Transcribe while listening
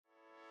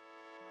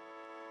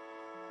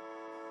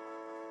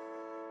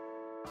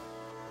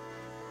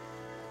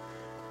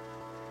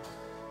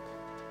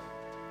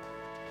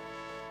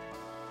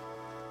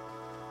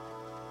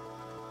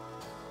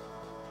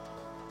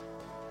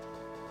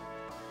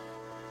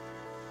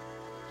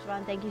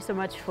Siobhan, thank you so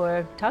much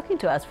for talking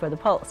to us for The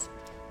Pulse.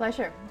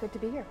 Pleasure. Good to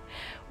be here.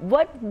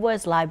 What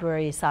was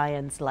library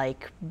science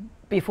like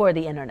before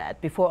the internet,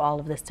 before all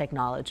of this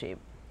technology?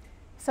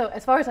 So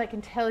as far as I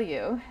can tell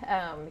you,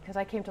 because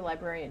I came to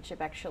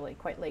librarianship actually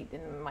quite late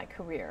in my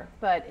career,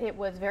 but it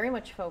was very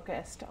much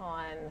focused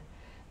on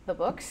the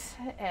books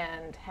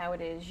and how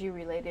it is you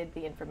related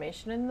the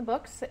information in the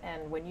books.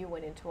 And when you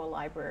went into a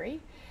library,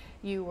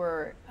 you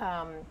were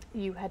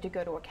you had to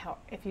go to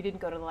if you didn't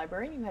go to the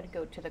library, you had to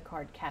go to the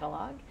card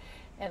catalog.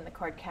 And the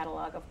card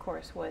catalog, of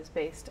course, was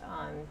based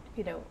on,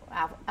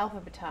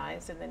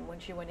 alphabetized. And then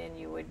once you went in,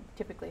 you would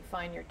typically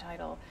find your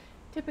title,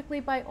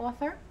 typically by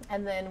author.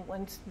 And then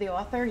once the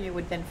author, you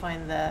would then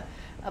find the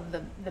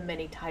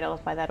many titles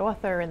by that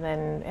author, and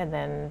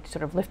then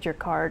sort of lift your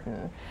card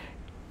and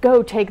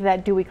go take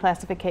that Dewey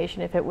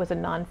classification if it was a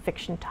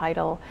nonfiction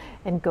title,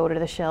 and go to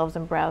the shelves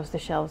and browse the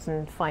shelves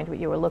and find what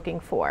you were looking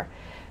for.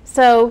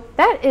 So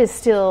that is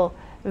still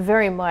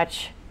very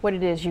much what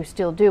it is you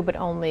still do, but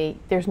only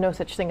there's no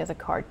such thing as a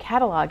card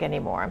catalog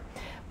anymore.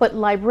 But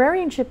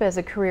librarianship as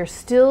a career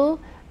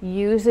still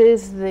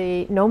uses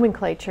the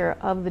nomenclature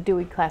of the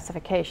Dewey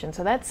classification.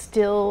 So that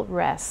still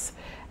rests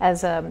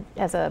as a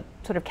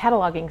sort of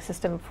cataloging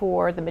system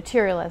for the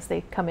material as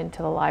they come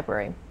into the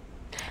library.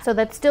 So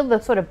that's still the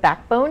sort of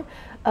backbone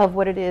of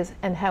what it is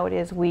and how it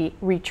is we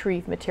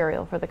retrieve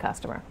material for the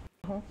customer.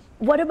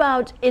 What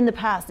about in the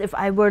past, if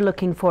I were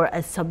looking for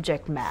a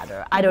subject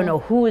matter? I don't know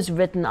who is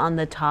written on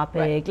the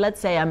topic. Right.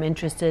 Let's say I'm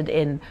interested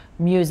in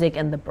music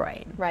and the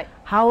brain. Right.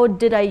 How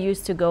did I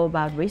used to go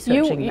about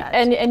researching that?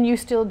 And you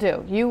still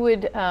do. You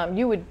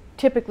would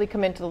typically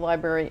come into the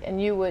library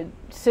and you would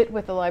sit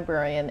with the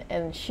librarian,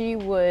 and she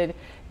would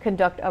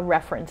conduct a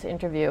reference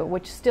interview,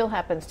 which still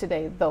happens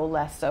today, though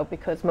less so,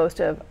 because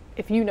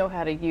if you know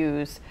how to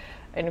use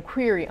and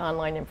query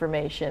online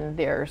information,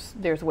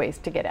 there's ways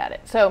to get at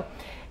it.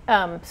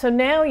 So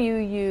now you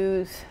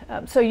use,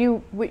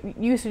 you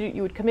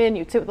would come in,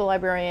 you'd sit with the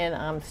librarian,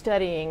 I'm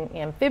studying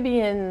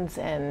amphibians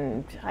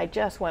and I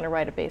just want to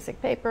write a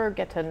basic paper,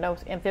 get to know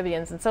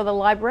amphibians. And so the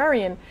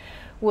librarian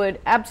would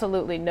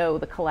absolutely know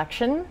the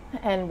collection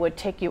and would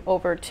take you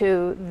over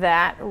to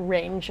that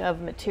range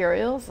of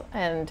materials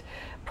and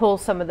pull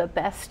some of the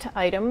best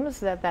items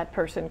that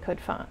person could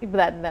find,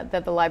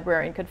 that the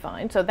librarian could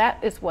find. So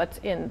that is what's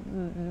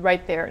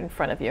right there in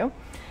front of you.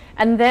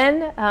 And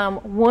then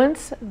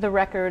once the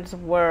records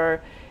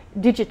were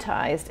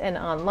digitized and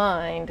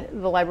online,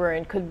 the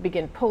librarian could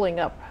begin pulling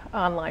up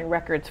online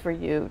records for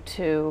you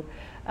to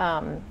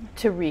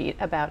read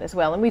about as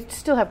well. And we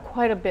still have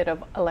quite a bit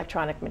of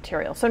electronic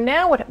material. So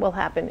now what will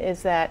happen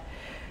is that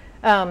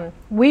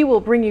we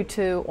will bring you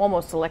to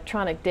almost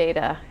electronic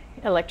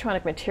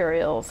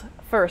materials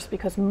first,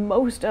 because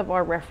most of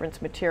our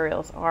reference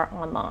materials are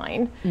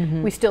online.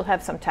 We still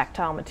have some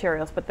tactile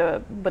materials, but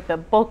the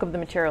bulk of the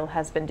material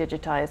has been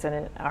digitized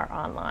and are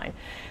online.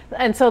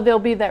 And so there'll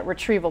be that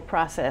retrieval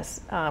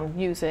process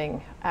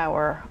using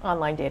our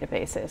online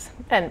databases.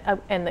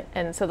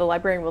 And so the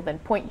librarian will then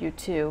point you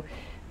to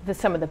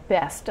some of the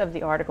best of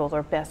the articles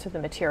or best of the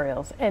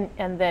materials, and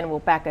then we'll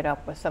back it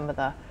up with some of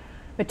the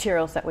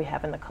materials that we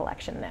have in the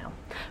collection now.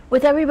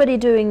 With everybody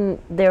doing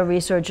their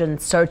research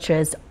and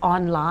searches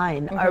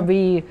online, are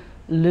we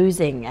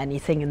losing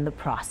anything in the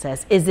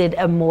process? Is it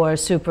a more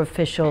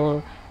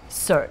superficial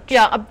search?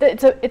 Yeah,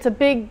 it's a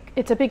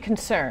big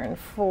concern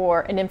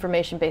for an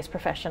information-based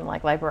profession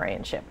like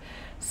librarianship.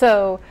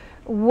 So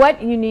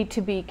what you need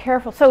to be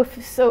careful,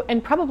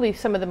 and probably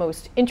some of the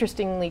most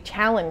interestingly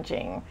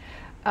challenging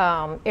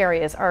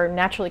areas are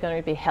naturally going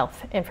to be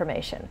health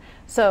information.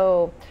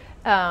 So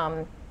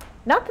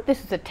not that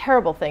this is a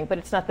terrible thing, but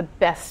it's not the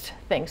best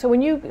thing. So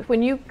when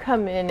you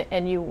come in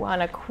and you want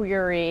to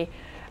query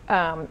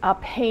a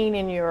pain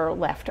in your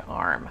left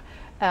arm,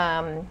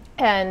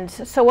 and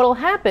so what will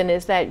happen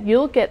is that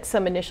you'll get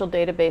some initial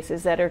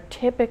databases that are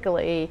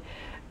typically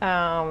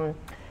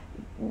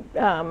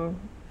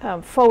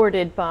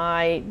forwarded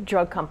by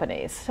drug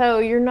companies. So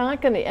you're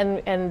not going to,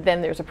 and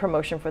then there's a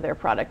promotion for their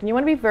product. And you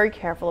want to be very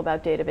careful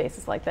about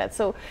databases like that.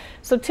 So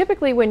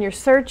typically when you're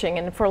searching,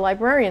 and for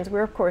librarians,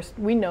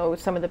 we know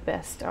some of the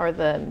best are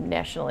the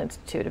National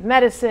Institute of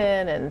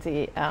Medicine and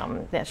the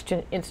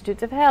National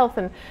Institutes of Health,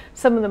 and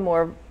some of the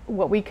more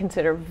what we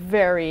consider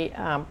very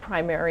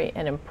primary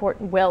and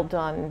important,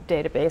 well-done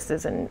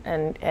databases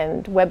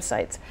and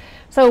websites.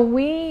 So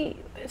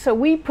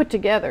we put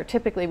together,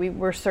 typically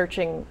we're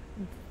searching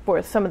for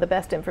some of the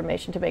best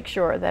information to make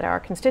sure that our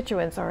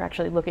constituents are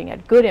actually looking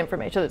at good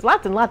information. So there's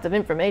lots and lots of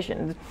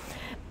information,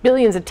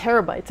 billions of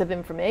terabytes of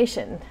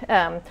information,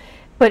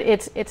 but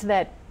it's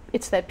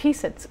that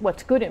piece that's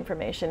what's good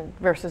information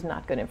versus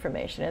not good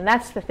information. And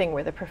that's the thing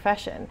where the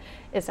profession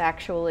is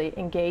actually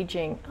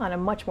engaging on a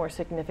much more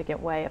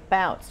significant way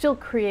about still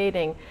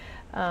creating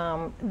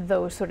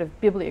those sort of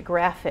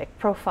bibliographic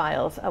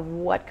profiles of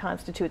what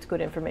constitutes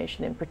good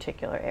information in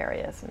particular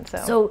areas. And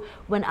so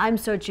when I'm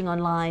searching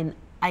online,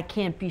 I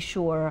can't be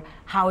sure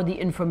how the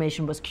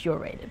information was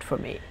curated for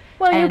me.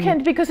 Well, you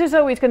can, because there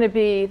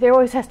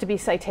always has to be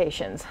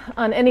citations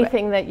on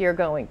anything that you're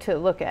going to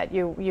look at.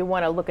 You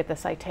want to look at the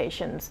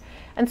citations.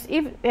 And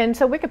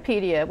so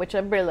Wikipedia, which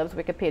everybody loves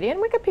Wikipedia,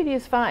 and Wikipedia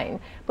is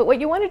fine, but what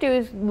you want to do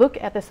is look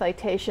at the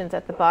citations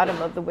at the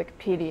bottom of the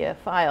Wikipedia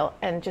file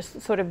and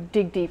just sort of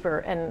dig deeper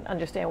and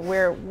understand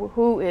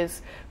who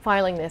is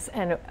filing this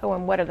and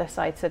what are the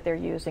sites that they're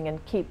using, and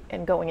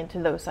going into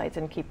those sites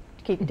and keep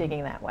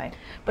digging that way.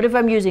 But if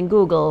I'm using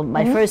Google,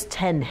 my first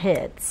 10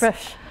 hits,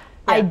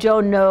 I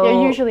don't know.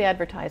 They're usually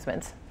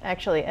advertisements,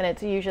 actually, and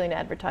it's usually an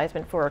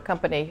advertisement for a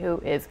company who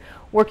is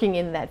working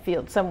in that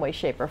field some way,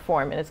 shape, or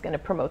form, and is going to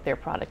promote their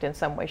product in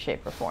some way,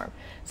 shape, or form.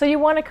 So you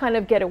want to kind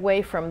of get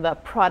away from the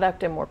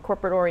product and more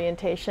corporate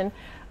orientation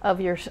of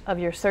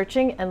your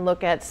searching, and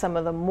look at some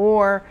of the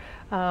more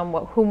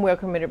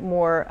validated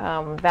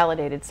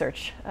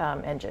search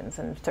engines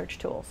and search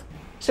tools.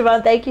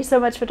 Siobhan, thank you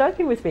so much for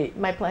talking with me.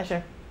 My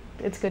pleasure.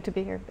 It's good to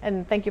be here,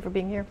 and thank you for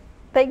being here.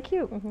 Thank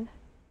you.